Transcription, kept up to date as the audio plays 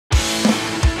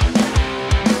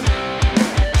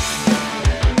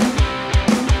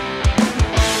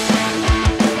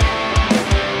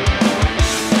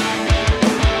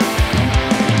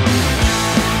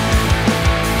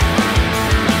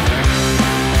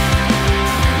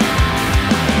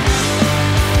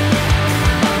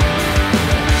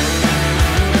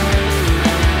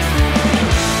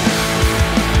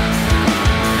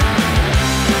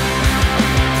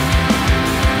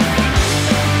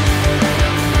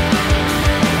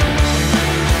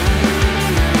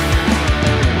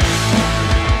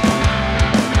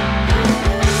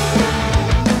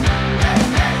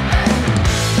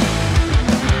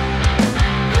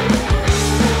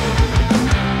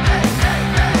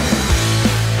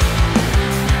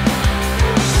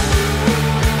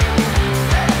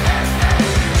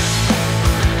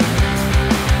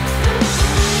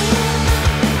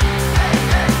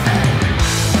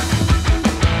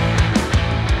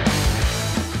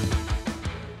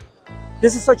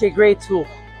This is such a great tool.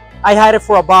 I had it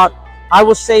for about, I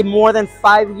would say, more than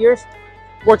 5 years.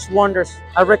 Works wonders.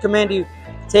 I recommend you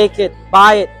take it,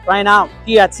 buy it right now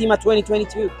here at SEMA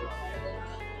 2022.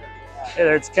 Hey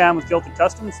there, it's Cam with Kilton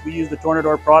Customs. We use the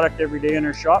Tornador product every day in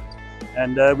our shop,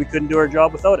 and we couldn't do our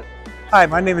job without it. Hi,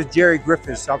 my name is Jerry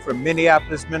Griffiths. I'm from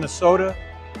Minneapolis, Minnesota,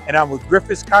 and I'm with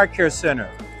Griffiths Car Care Center.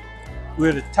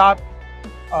 We're the top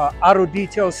auto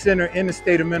detail center in the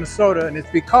state of Minnesota, and it's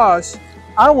because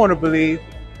I want to believe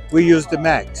we use the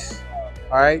max,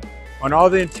 all right, on all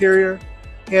the interior,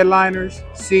 headliners,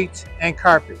 seats, and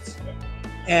carpets.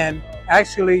 And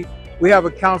actually, we have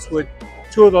accounts with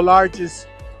 2 of the largest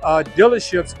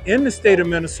dealerships in the state of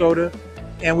Minnesota,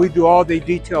 and we do all the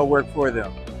detail work for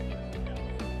them.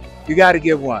 You got to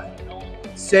get one.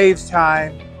 Saves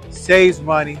time, saves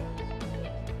money,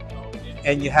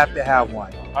 and you have to have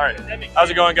one. All right, how's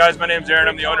it going, guys? My name's Aaron.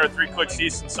 I'm the owner of 3 Quick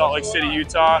Seats in Salt Lake City,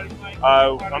 Utah.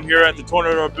 I'm here at the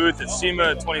Tornador booth at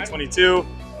SEMA 2022.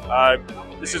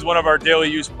 This is one of our daily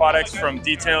use products, from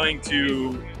detailing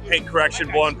to paint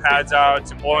correction, blowing pads out,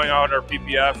 to blowing out our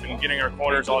PPF and getting our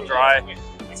corners all dry.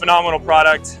 Phenomenal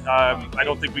product. I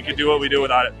don't think we could do what we do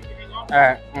without it. All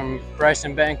right, I'm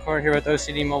Bryson Bancourt here with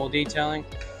OCD Mobile Detailing,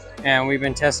 and we've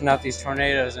been testing out these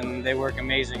Tornadoes, and they work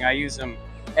amazing. I use them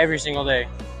every single day,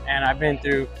 and I've been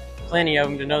through plenty of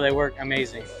them to know they work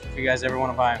amazing. If you guys ever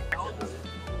want to buy them.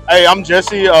 Hey, I'm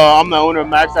Jesse. I'm the owner of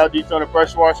Max Out Detailing and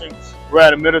Pressure Washing. We're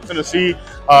out of Middle Tennessee.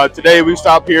 Today we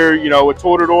stopped here, with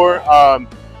Tornador.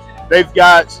 They've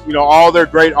got, all their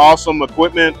great, awesome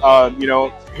equipment.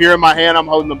 Here in my hand, I'm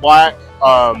holding the black.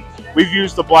 We've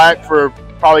used the black for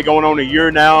probably going on a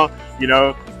year now.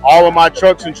 All of my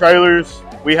trucks and trailers,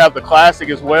 we have the classic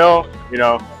as well.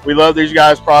 We love these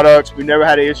guys' products. We never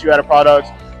had an issue out of products.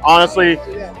 Honestly,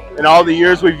 in all the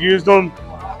years we've used them,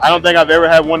 I don't think I've ever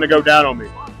had one to go down on me.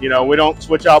 We don't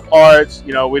switch out parts.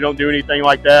 We don't do anything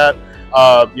like that.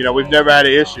 We've never had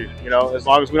an issue. As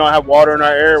long as we don't have water in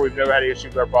our air, we've never had an issue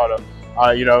with our product.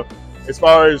 As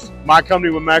far as my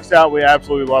company with Maxed Out, we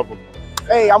absolutely love them.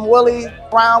 Hey, I'm Willie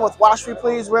Brown with Wash Free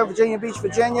Please. We're in Virginia Beach,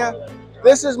 Virginia.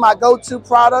 This is my go-to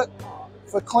product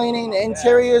for cleaning the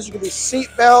interiors. It could be seat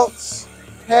belts,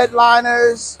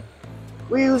 headliners.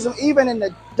 We use them even in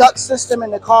the duct system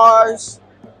in the cars.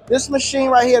 This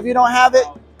machine right here, if you don't have it,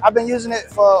 I've been using it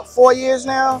for 4 years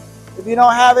now. If you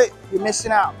don't have it, you're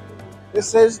missing out.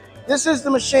 This is the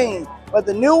machine, but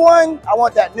the new one, I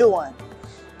want that new one.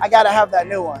 I gotta have that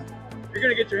new one. You're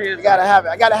gonna get your hands. You gotta have it.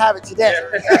 I gotta have it today.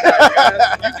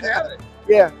 Yeah. You can have it.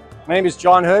 Yeah. My name is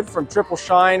John Hood from Triple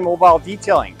Shine Mobile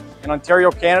Detailing in Ontario,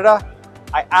 Canada.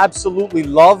 I absolutely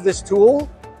love this tool.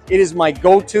 It is my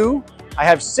go-to. I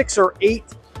have 6 or 8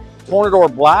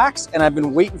 Tornador Blacks, and I've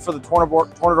been waiting for the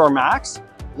Tornador Max.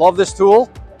 Love this tool.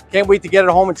 Can't wait to get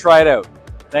it home and try it out.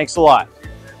 Thanks a lot.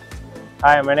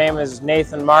 Hi, my name is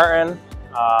Nathan Martin,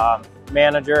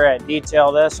 manager at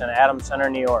Detail This in Adams Center,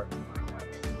 New York.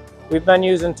 We've been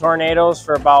using Tornadoes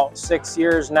for about 6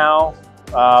 years now.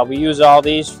 We use all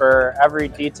these for every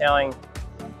detailing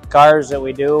cars that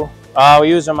we do. We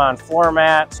use them on floor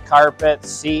mats,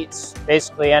 carpets, seats,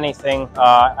 basically anything.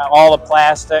 All the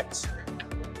plastics,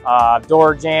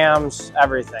 door jams,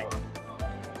 everything.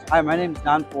 Hi, my name is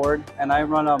Don Ford, and I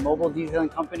run a mobile detailing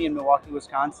company in Milwaukee,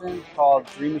 Wisconsin called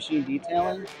Dream Machine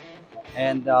Detailing.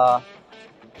 And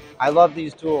I love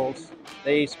these tools.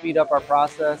 They speed up our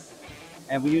process,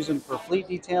 and we use them for fleet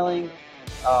detailing,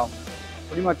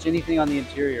 pretty much anything on the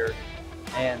interior.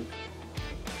 And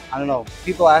I don't know,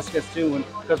 people ask us too,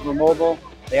 because we're mobile,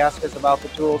 they ask us about the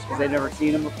tools because they've never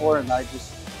seen them before, and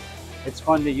it's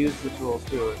fun to use the tools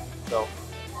too. So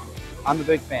I'm a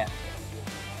big fan.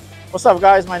 What's up,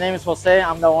 guys? My name is Jose.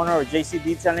 I'm the owner of JC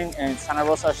Detailing in Santa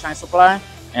Rosa Shine Supply,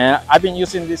 and I've been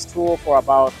using this tool for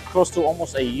about close to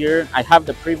almost a year. I have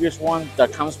the previous one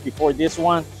that comes before this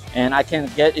one, and I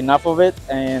can't get enough of it.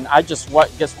 And guess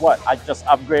what? I just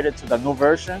upgraded to the new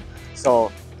version.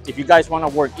 So if you guys want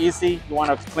to work easy, you want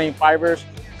to clean fibers,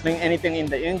 clean anything in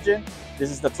the engine,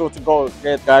 this is the tool to go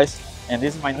get, guys. And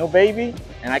this is my new baby,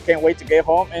 and I can't wait to get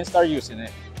home and start using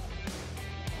it.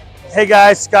 Hey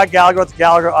guys, Scott Gallagher with the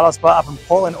Gallagher Auto Spot up in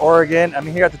Portland, Oregon. I'm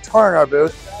here at the Tornador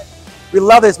booth. We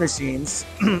love these machines.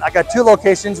 I got 2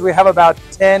 locations. We have about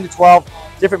 10 to 12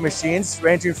 different machines,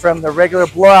 ranging from the regular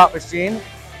blowout machine,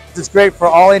 which is great for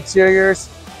all interiors.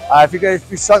 If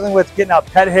you're struggling with getting out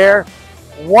pet hair,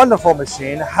 wonderful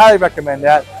machine. Highly recommend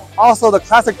that. Also the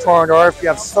classic Tornador, if you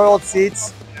have soiled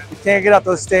seats, you can't get out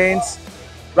those stains,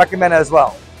 recommend it as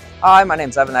well. Hi, my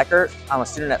name's Evan Eckert. I'm a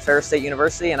student at Ferris State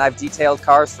University, and I've detailed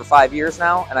cars for 5 years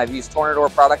now, and I've used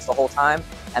Tornador products the whole time,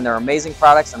 and they're amazing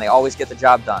products, and they always get the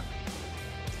job done.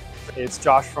 It's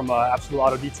Josh from Absolute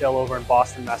Auto Detail over in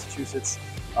Boston, Massachusetts.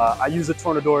 I use the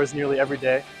Tornadors nearly every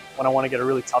day when I want to get a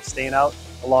really tough stain out,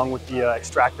 along with the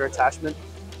extractor attachment.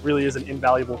 Really is an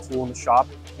invaluable tool in the shop.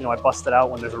 You know, I bust it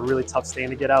out when there's a really tough stain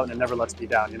to get out, and it never lets me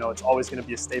down. You know, it's always going to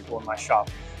be a staple in my shop.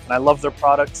 And I love their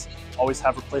products. Always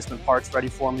have replacement parts ready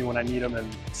for me when I need them,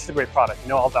 and it's just a great product. You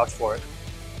know, I'll vouch for it.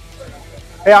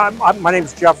 Hey, my name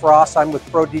is Jeff Ross. I'm with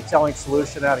Pro Detailing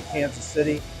Solution out of Kansas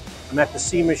City. I'm at the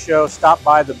SEMA Show. Stop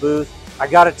by the booth. I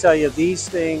got to tell you, these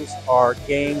things are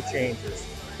game changers.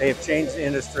 They have changed the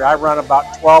industry. I run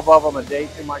about 12 of them a day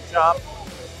through my shop.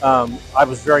 I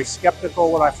was very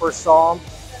skeptical when I first saw them,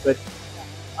 but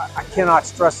I cannot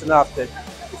stress enough that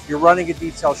if you're running a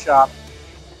detail shop,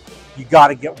 you got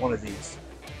to get one of these.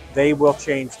 They will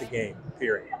change the game,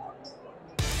 period.